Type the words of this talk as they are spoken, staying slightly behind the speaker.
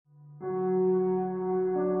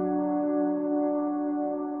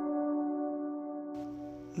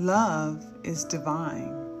Love is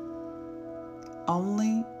divine,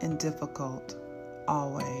 only and difficult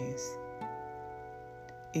always.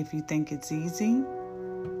 If you think it's easy,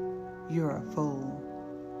 you're a fool.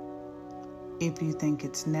 If you think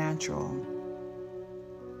it's natural,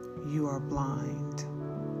 you are blind.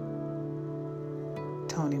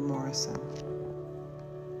 Toni Morrison.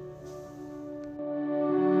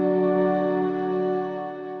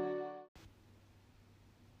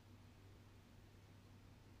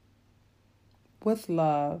 With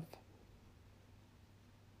love,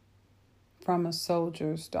 from a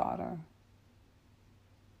soldier's daughter.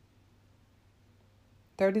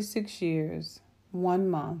 36 years, 1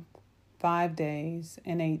 month, 5 days,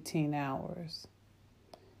 and 18 hours.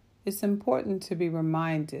 It's important to be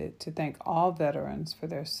reminded to thank all veterans for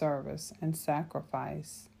their service and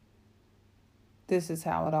sacrifice. This is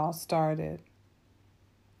how it all started.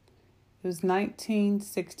 It was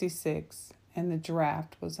 1966, and the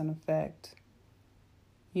draft was in effect.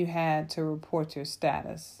 You had to report your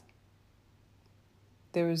status.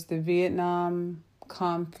 There was the Vietnam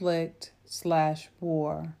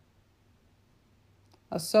conflict/war.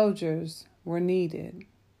 Soldiers were needed.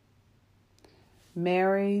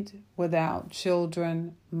 Married without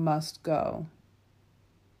children must go.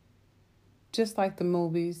 Just like the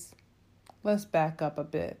movies, let's back up a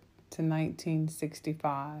bit to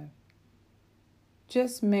 1965.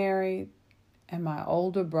 Just married, and my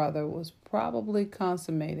older brother was probably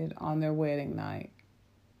consummated on their wedding night.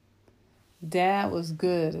 Dad was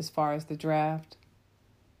good as far as the draft.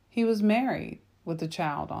 He was married with a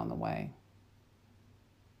child on the way.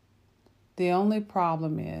 The only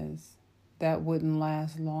problem is that wouldn't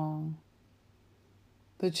last long.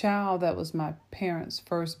 The child that was my parents'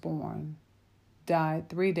 firstborn died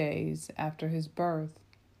 3 days after his birth.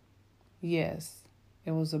 Yes,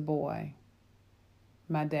 it was a boy,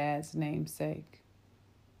 my dad's namesake.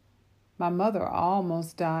 My mother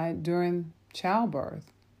almost died during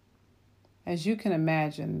childbirth. As you can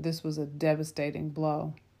imagine, this was a devastating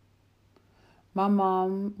blow. My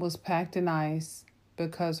mom was packed in ice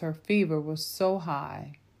because her fever was so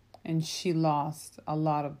high and she lost a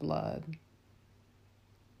lot of blood.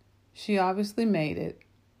 She obviously made it.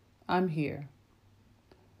 I'm here.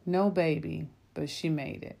 No baby, but she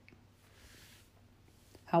made it.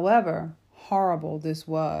 However horrible this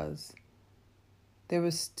was, there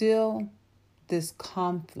was still this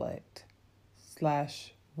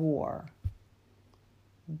conflict/war.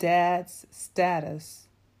 Dad's status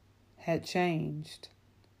had changed.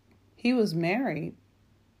 He was married,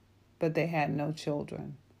 but they had no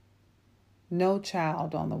children. No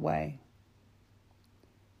child on the way.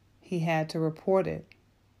 He had to report it.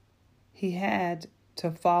 He had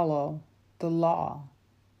to follow the law.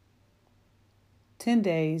 10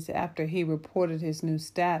 days after he reported his new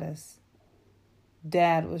status,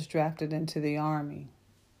 Dad was drafted into the Army.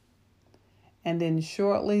 And then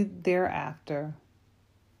shortly thereafter,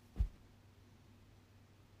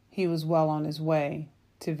 he was well on his way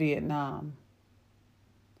to Vietnam.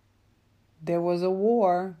 There was a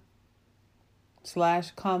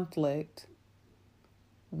war/conflict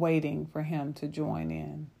waiting for him to join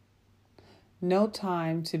in. No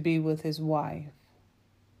time to be with his wife,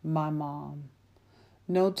 my mom.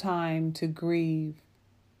 No time to grieve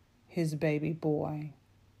his baby boy.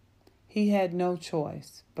 He had no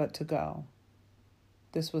choice but to go.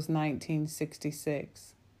 This was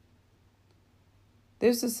 1966.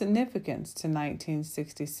 There's a significance to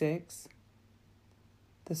 1966.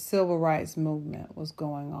 The civil rights movement was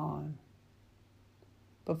going on.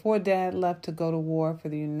 Before Dad left to go to war for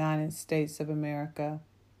the United States of America,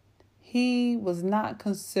 he was not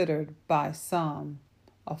considered by some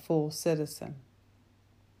a full citizen.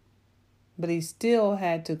 But he still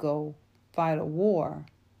had to go fight a war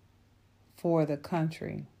for the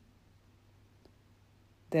country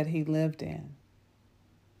that he lived in,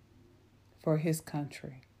 for his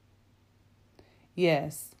country.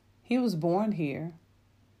 Yes, he was born here.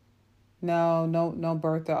 No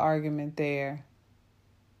birther argument there.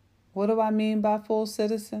 What do I mean by full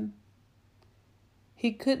citizen?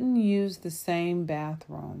 He couldn't use the same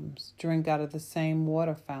bathrooms, drink out of the same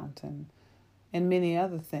water fountain, and many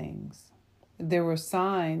other things. There were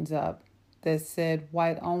signs up that said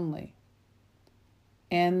white only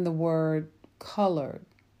and the word colored,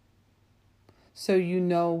 so you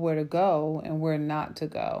know where to go and where not to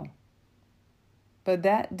go. But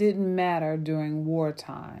that didn't matter during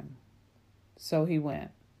wartime, so he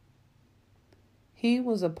went. He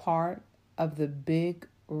was a part of the Big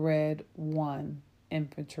Red 1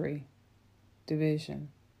 Infantry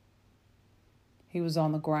Division. He was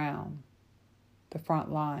on the ground, the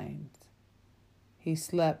front lines. He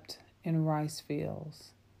slept in rice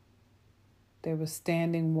fields. There was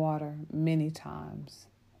standing water many times.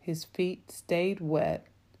 His feet stayed wet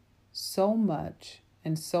so much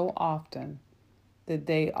and so often that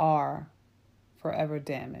they are forever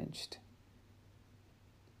damaged.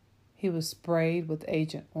 He was sprayed with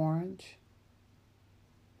Agent Orange.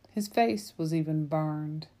 His face was even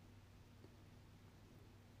burned.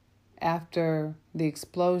 After the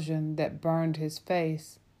explosion that burned his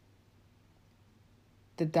face,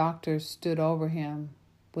 the doctors stood over him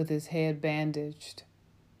with his head bandaged,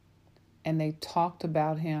 and they talked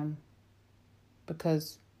about him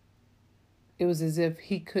because it was as if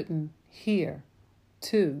he couldn't hear,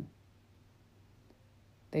 too.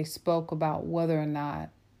 They spoke about whether or not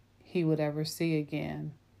he would ever see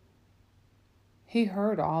again. He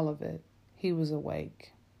heard all of it. He was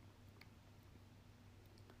awake.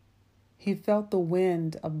 He felt the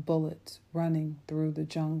wind of bullets running through the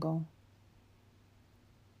jungle.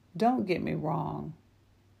 Don't get me wrong.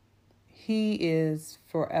 He is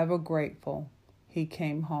forever grateful he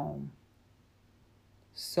came home.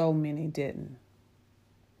 So many didn't.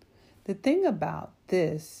 The thing about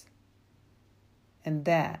this and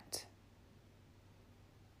that,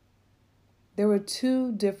 there were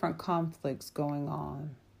two different conflicts going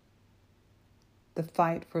on. The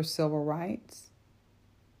fight for civil rights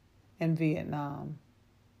and Vietnam.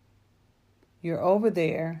 You're over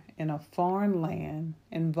there in a foreign land,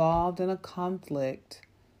 involved in a conflict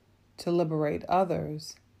to liberate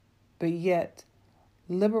others, but yet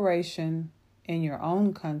liberation in your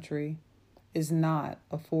own country is not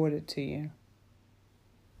afforded to you.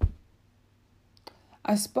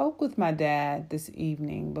 I spoke with my dad this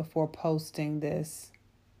evening before posting this.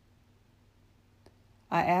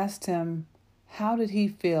 I asked him, how did he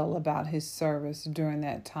feel about his service during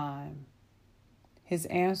that time? His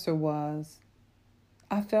answer was,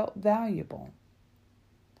 I felt valuable.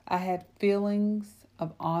 I had feelings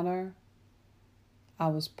of honor. I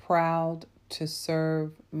was proud to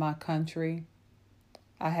serve my country.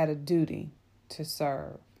 I had a duty to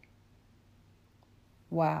serve.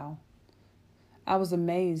 Wow. I was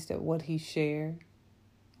amazed at what he shared.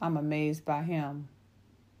 I'm amazed by him.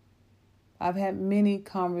 I've had many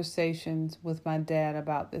conversations with my dad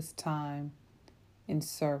about this time in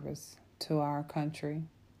service to our country.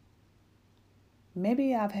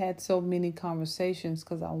 Maybe I've had so many conversations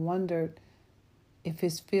because I wondered if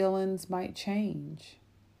his feelings might change.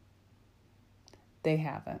 They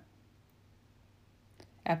haven't.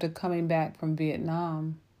 After coming back from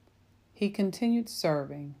Vietnam, he continued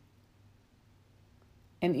serving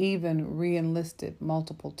and even re-enlisted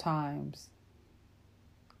multiple times.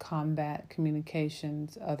 Combat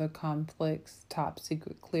communications, other conflicts, top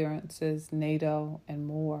secret clearances, NATO, and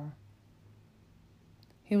more.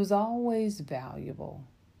 He was always valuable.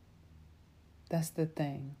 That's the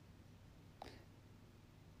thing.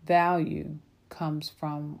 Value comes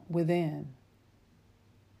from within.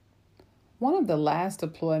 One of the last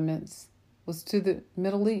deployments was to the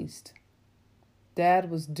Middle East. Dad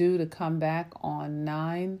was due to come back on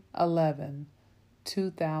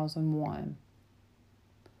 9/11/2001.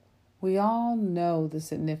 We all know the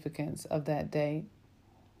significance of that date.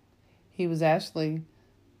 He was actually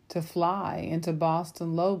to fly into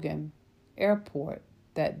Boston Logan Airport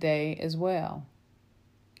that day as well.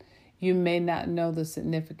 You may not know the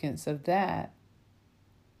significance of that.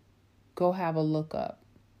 Go have a look up.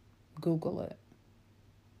 Google it.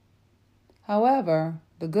 However,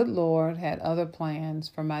 the good Lord had other plans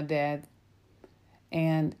for my dad,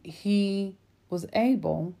 and he was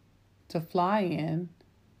able to fly in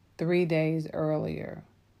 3 days earlier.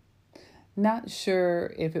 Not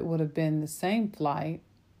sure if it would have been the same flight.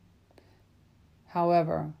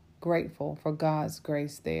 However, grateful for God's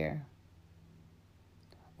grace there.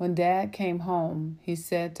 When Dad came home, he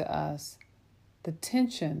said to us, the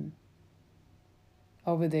tension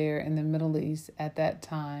over there in the Middle East at that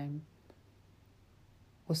time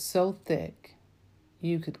was so thick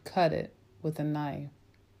you could cut it with a knife.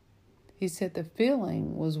 He said the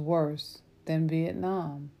feeling was worse than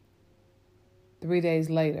Vietnam. 3 days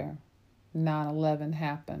later, 9/11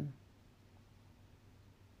 happened.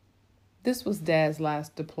 This was Dad's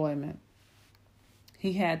last deployment.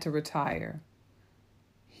 He had to retire.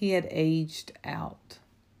 He had aged out.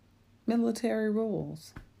 Military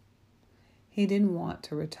rules. He didn't want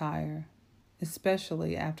to retire,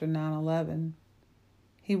 especially after 9/11.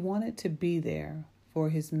 He wanted to be there for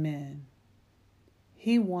his men.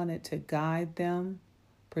 He wanted to guide them,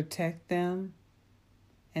 protect them,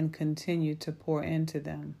 and continue to pour into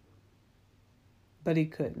them. But he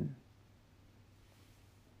couldn't.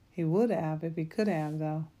 He would have if he could have,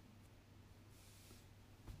 though.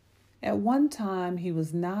 At one time, he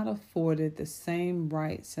was not afforded the same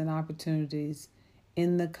rights and opportunities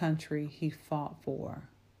in the country he fought for.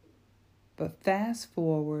 But fast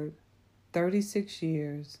forward 36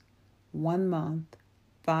 years, 1 month,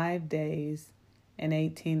 5 days, and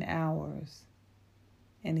 18 hours,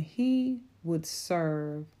 and he would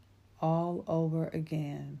serve all over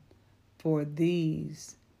again for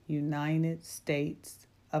these United States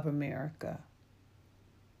of America.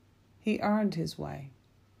 He earned his way.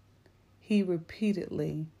 He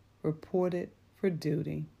repeatedly reported for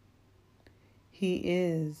duty. He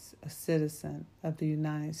is a citizen of the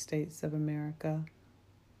United States of America.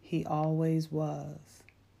 He always was.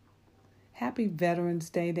 Happy Veterans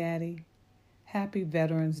Day, Daddy. Happy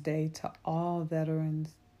Veterans Day to all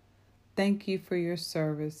veterans. Thank you for your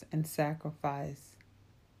service and sacrifice.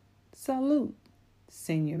 Salute,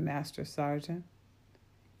 Senior Master Sergeant.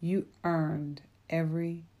 You earned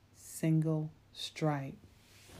every single stripe.